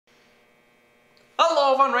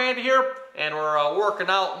Hello everyone, Randy here, and we're working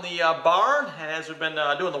out in the barn. As we've been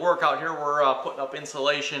doing the workout here, we're putting up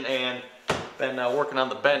insulation and been working on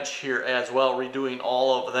the bench here as well, redoing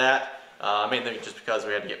all of that. Mainly just because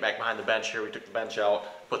we had to get back behind the bench here. We took the bench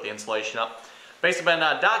out, put the insulation up. Basically been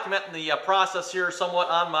documenting the process here somewhat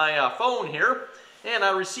on my phone here, and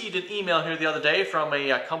I received an email here the other day from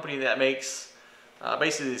a company that makes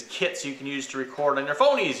basically these kits you can use to record on your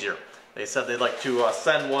phone easier. They said they'd like to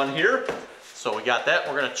send one here. So we got that.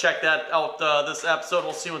 We're going to check that out this episode.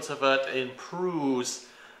 We'll see if it improves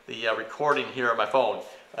the recording here on my phone.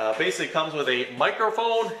 Basically it comes with a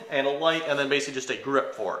microphone and a light and then basically just a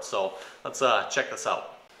grip for it. So let's check this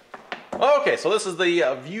out. Okay, so this is the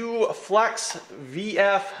Viewflex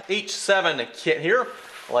VF-H7 kit here.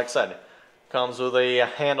 Like I said, comes with a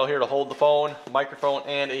handle here to hold the phone, microphone,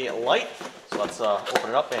 and a light. So let's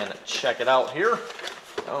open it up and check it out here.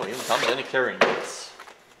 Oh, even comes with any carrying case.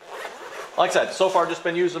 Like I said, so far just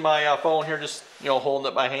been using my phone here, just holding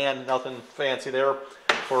it by hand, nothing fancy there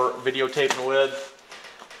for videotaping with.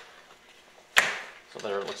 So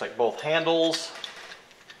there it looks like both handles.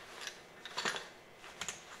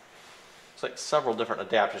 Looks like several different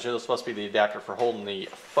adapters here. This must be the adapter for holding the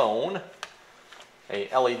phone. A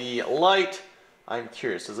LED light. I'm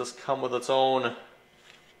curious, does this come with its own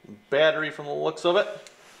battery from the looks of it?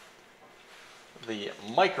 The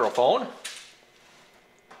microphone.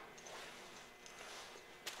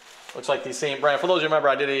 Looks like the same brand. For those of you who remember,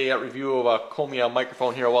 I did a review of a Comia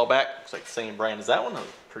microphone here a while back. Looks like the same brand as that one. A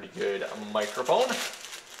pretty good microphone.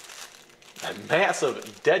 A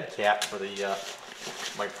massive dead cat for the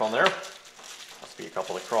microphone there. Must be a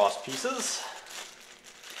couple of cross pieces.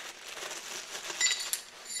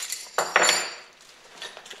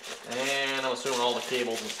 And I'm assuming all the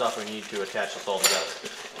cables and stuff we need to attach this all together.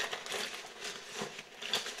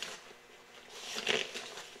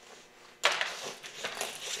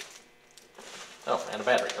 Oh, and a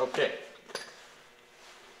battery. Okay.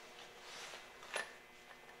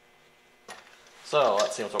 So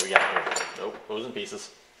let's see what we got here. Nope, goes in pieces.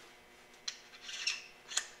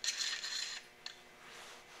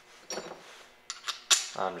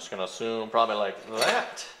 I'm just going to assume probably like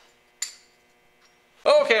that.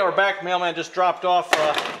 Okay, we're back. Mailman just dropped off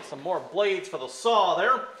some more blades for the saw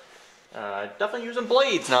there. Definitely using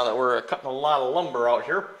blades now that we're cutting a lot of lumber out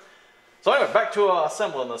here. So anyway, back to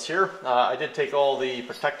assembling this here. I did take all the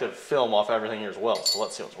protective film off everything here as well. So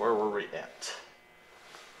let's see, where were we at?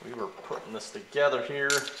 We were putting this together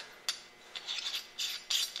here.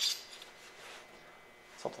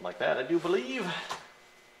 Something like that, I do believe.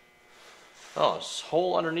 Oh, this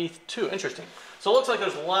hole underneath too. Interesting. So it looks like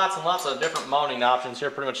there's lots and lots of different mounting options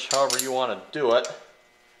here, pretty much however you want to do it.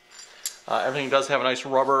 Everything does have a nice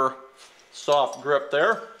rubber soft grip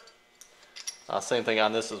there. Same thing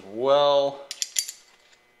on this as well.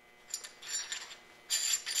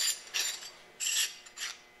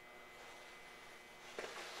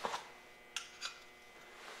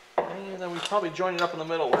 And then we probably join it up in the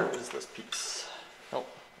middle. Where is this piece? Oh, a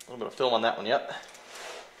little bit of film on that one yet.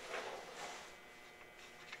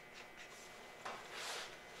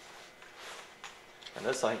 And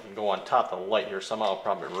this I think can go on top of the light here somehow,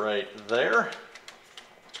 probably right there.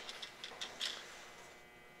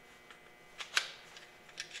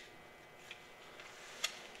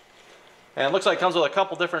 And it looks like it comes with a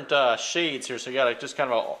couple different shades here. So you got just kind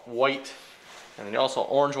of a white, and then also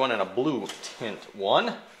orange one and a blue tint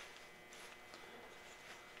one.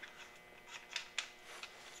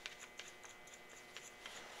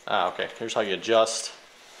 Okay, here's how you adjust,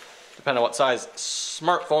 depending on what size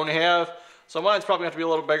smartphone you have. So mine's probably going to have to be a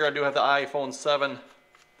little bigger. I do have the iPhone 7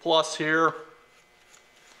 Plus here.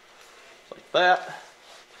 Like that.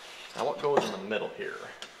 Now what goes in the middle here?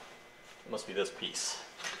 It must be this piece.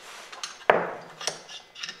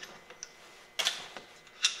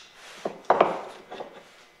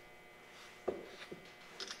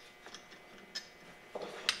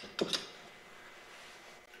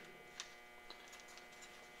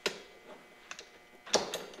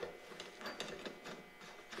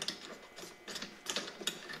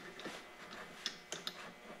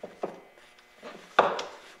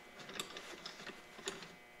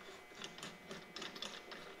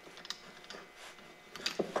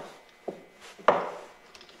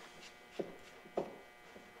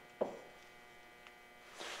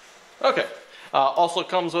 Okay, also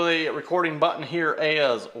comes with a recording button here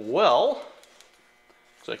as well.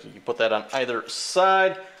 So you can put that on either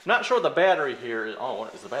side. I'm not sure what the battery here is. Oh,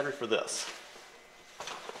 what is the battery for this?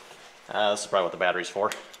 This is probably what the battery's for.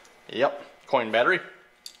 Yep, coin battery.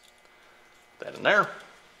 Put that in there.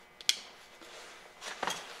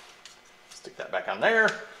 Stick that back on there.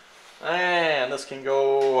 And this can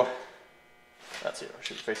go, let's see, I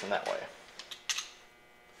should be facing that way.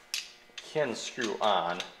 Can screw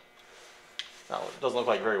on. Now, it doesn't look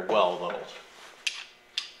like very well though.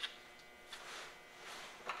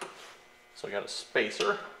 So we got a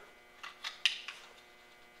spacer.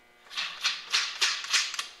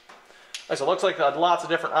 Right, so it looks like lots of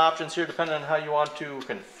different options here depending on how you want to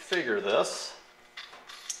configure this.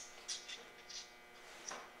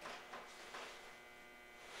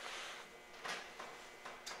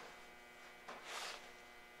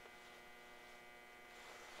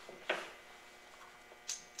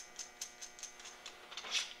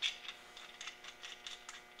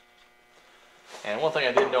 And one thing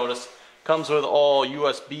I did notice, comes with all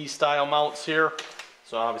USB style mounts here.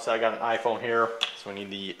 So obviously I got an iPhone here, so we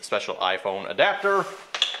need the special iPhone adapter.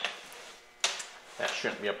 That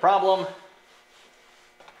shouldn't be a problem.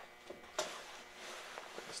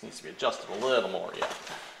 This needs to be adjusted a little more yet.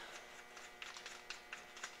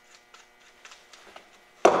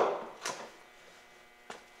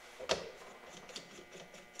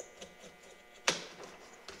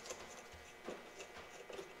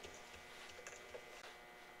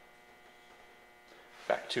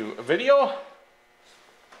 Back to a video.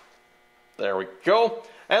 There we go.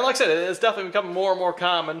 And like I said, it's definitely becoming more and more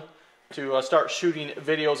common to start shooting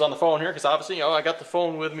videos on the phone here, because obviously, you know, I got the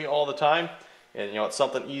phone with me all the time, and you know, it's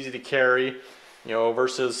something easy to carry, you know,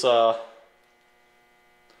 versus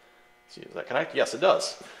see, does that connect? Yes, it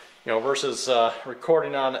does. You know, versus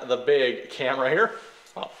recording on the big camera here.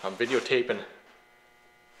 Oh, I'm videotaping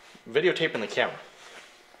the camera.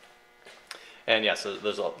 And yes,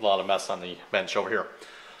 there's a lot of mess on the bench over here.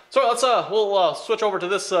 So let's we'll switch over to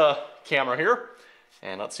this camera here,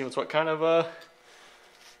 and let's see what kind of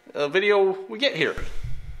video we get here.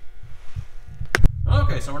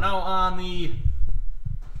 Okay, so we're now on the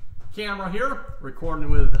camera here, recording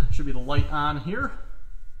with, should be the light on here.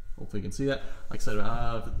 Hopefully you can see that. Like I said,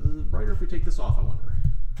 brighter if we take this off, I wonder.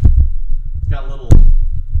 It's got a little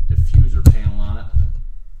diffuser panel on it,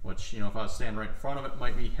 which, you know, if I was standing right in front of it,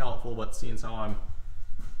 might be helpful, but seeing as how I'm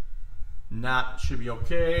not, should be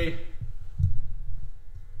okay.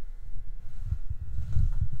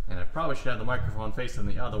 And I probably should have the microphone facing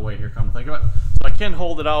the other way here, come to think of it. So I can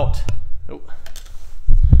hold it out. Oh.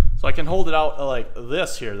 So I can hold it out like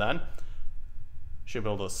this here then. Should be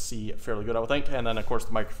able to see it fairly good, I would think. And then of course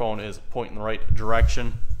the microphone is pointing the right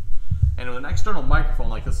direction. And with an external microphone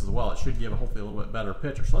like this as well, it should give hopefully a little bit better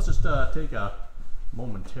picture. So let's just take a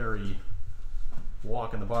momentary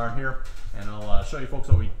walk in the barn here, and I'll show you folks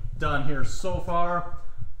what we've done here so far.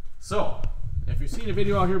 So, if you've seen a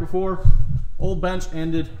video out here before, old bench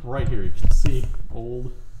ended right here. You can see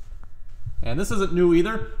old. And this isn't new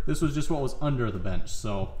either. This was just what was under the bench.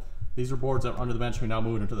 So, these are boards that were under the bench. We now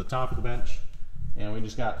moved them to the top of the bench. And we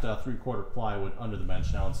just got 3/4 plywood under the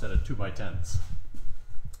bench now instead of 2x10s.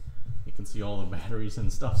 You can see all the batteries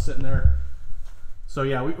and stuff sitting there. So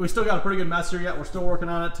yeah, we still got a pretty good mess here yet. We're still working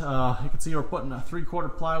on it. You can see we're putting a 3/4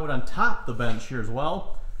 plywood on top of the bench here as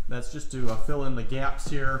well. That's just to fill in the gaps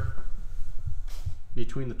here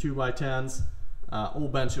between the 2x10s.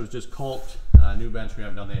 Old bench, it was just caulked. New bench, we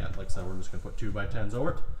haven't done that yet. Like I said, we're just going to put 2x10s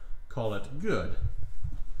over it. Call it good.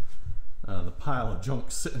 The pile of junk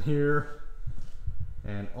sitting here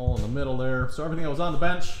and all in the middle there. So everything that was on the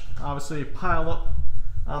bench, obviously piled up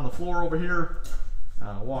on the floor over here.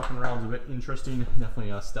 Walking around is a bit interesting.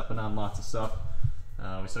 Definitely stepping on lots of stuff.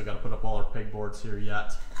 We still got to put up all our pegboards here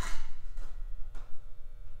yet.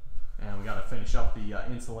 And we got to finish up the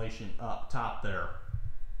insulation up top there.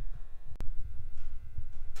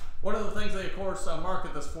 One of the things they of course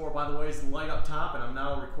market this for, by the way, is the light up top, and I'm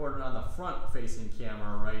now recording on the front facing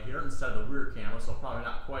camera right here instead of the rear camera, so probably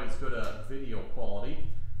not quite as good a video quality.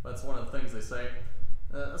 But that's one of the things they say.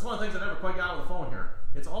 That's one of the things I never quite got with the phone here.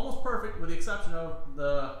 It's almost perfect with the exception of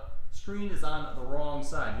the screen is on the wrong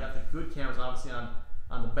side. You got the good cameras obviously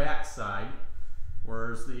on the back side,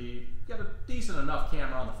 whereas you got a decent enough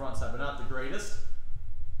camera on the front side, but not the greatest.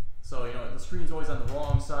 So, you know, the screen's always on the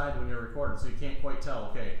wrong side when you're recording, so you can't quite tell,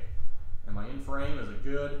 okay, am I in frame? Is it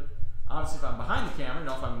good? Obviously, if I'm behind the camera, you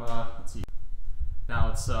know, if I'm, let's see.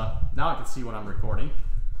 Now I can see what I'm recording.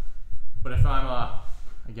 But if I'm,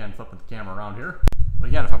 again, flipping the camera around here. But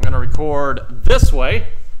again, if I'm going to record this way,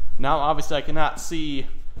 now obviously I cannot see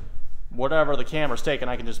whatever the camera's taking.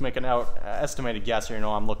 I can just make an estimated guess here. You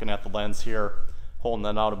know, I'm looking at the lens here, holding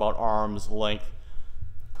that out about arm's length.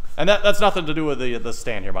 And that's nothing to do with the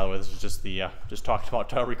stand here, by the way. This is just just talking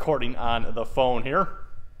about recording on the phone here.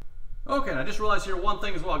 Okay, and I just realized here one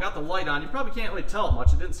thing as well. I got the light on. You probably can't really tell it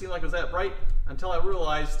much. It didn't seem like it was that bright until I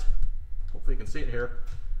realized, hopefully you can see it here,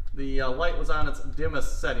 the light was on its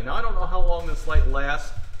dimmest setting. Now I don't know how long this light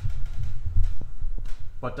lasts,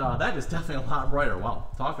 but that is definitely a lot brighter. Wow,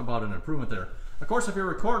 talk about an improvement there. Of course, if you're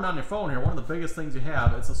recording on your phone here, one of the biggest things you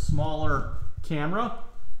have, it's a smaller camera,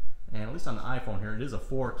 and at least on the iPhone here, it is a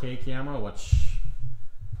 4K camera, which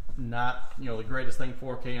not, you know, the greatest thing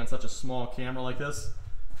 4K on such a small camera like this,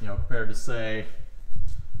 you know, compared to say,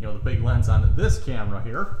 you know, the big lens on this camera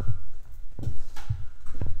here.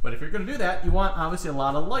 But if you're going to do that, you want obviously a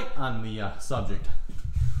lot of light on the subject.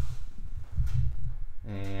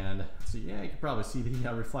 And so yeah, you can probably see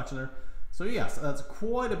the reflection there. So yes, that's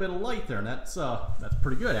quite a bit of light there, and that's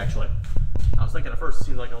pretty good actually. I was thinking at first it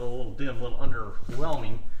seemed like a little dim, a little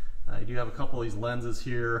underwhelming. You do have a couple of these lenses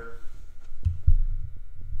here.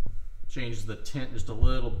 Changes the tint just a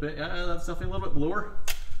little bit. That's definitely a little bit bluer.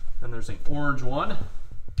 Then there's an orange one.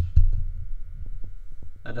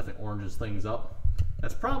 That definitely oranges things up.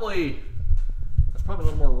 That's probably a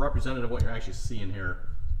little more representative of what you're actually seeing here.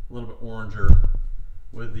 A little bit oranger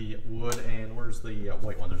with the wood, and where's the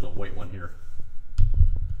white one? There's a white one here.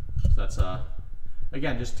 So that's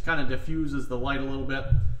again, just kind of diffuses the light a little bit.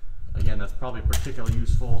 Again, that's probably particularly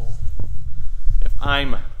useful if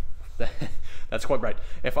I'm that's quite bright.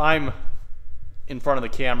 If I'm in front of the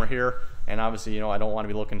camera here, and obviously, you know, I don't want to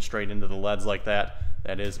be looking straight into the LEDs like that.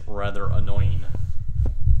 That is rather annoying.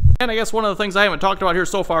 And I guess one of the things I haven't talked about here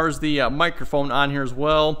so far is the microphone on here as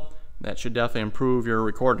well. That should definitely improve your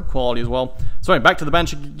recording quality as well. So anyway, back to the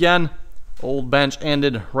bench again. Old bench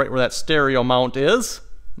ended right where that stereo mount is,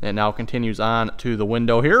 and now continues on to the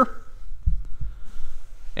window here.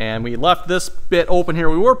 And we left this bit open here.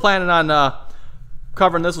 We were planning on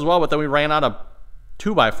covering this as well, but then we ran out of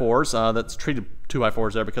 2x4s. That's treated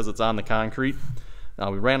 2x4s there because it's on the concrete.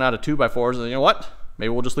 We ran out of 2x4s, and you know what? Maybe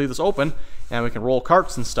we'll just leave this open and we can roll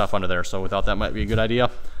carts and stuff under there. So we thought that might be a good idea.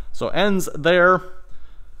 So ends there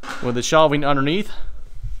with the shelving underneath.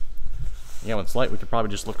 Yeah, when it's light, we could probably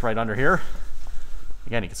just look right under here.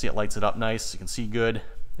 Again, you can see it lights it up nice. You can see good.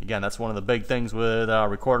 Again, that's one of the big things with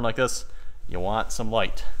recording like this. You want some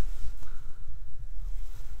light.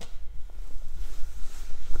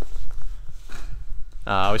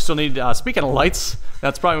 We still need, speaking of lights,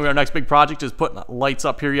 that's probably our next big project is putting lights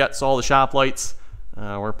up here yet. So all the shop lights.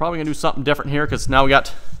 We're probably gonna do something different here because now we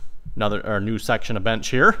got another new section of bench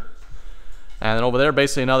here, and then over there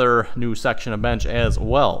basically another new section of bench as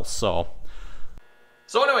well. So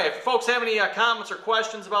anyway, if you folks have any comments or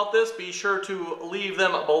questions about this, be sure to leave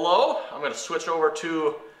them below. I'm gonna switch over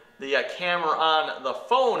to the camera on the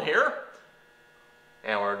phone here,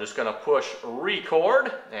 and we're just gonna push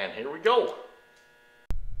record, and here we go.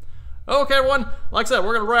 Okay everyone, like I said,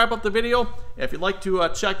 we're going to wrap up the video. If you'd like to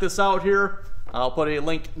check this out here, I'll put a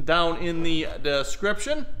link down in the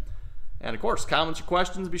description. And of course, comments or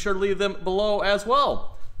questions, be sure to leave them below as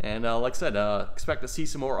well. And like I said, expect to see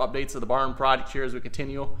some more updates of the barn project here as we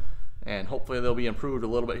continue. And hopefully they'll be improved a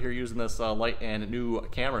little bit here using this light and new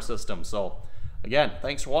camera system. So again,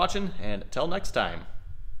 thanks for watching, and until next time.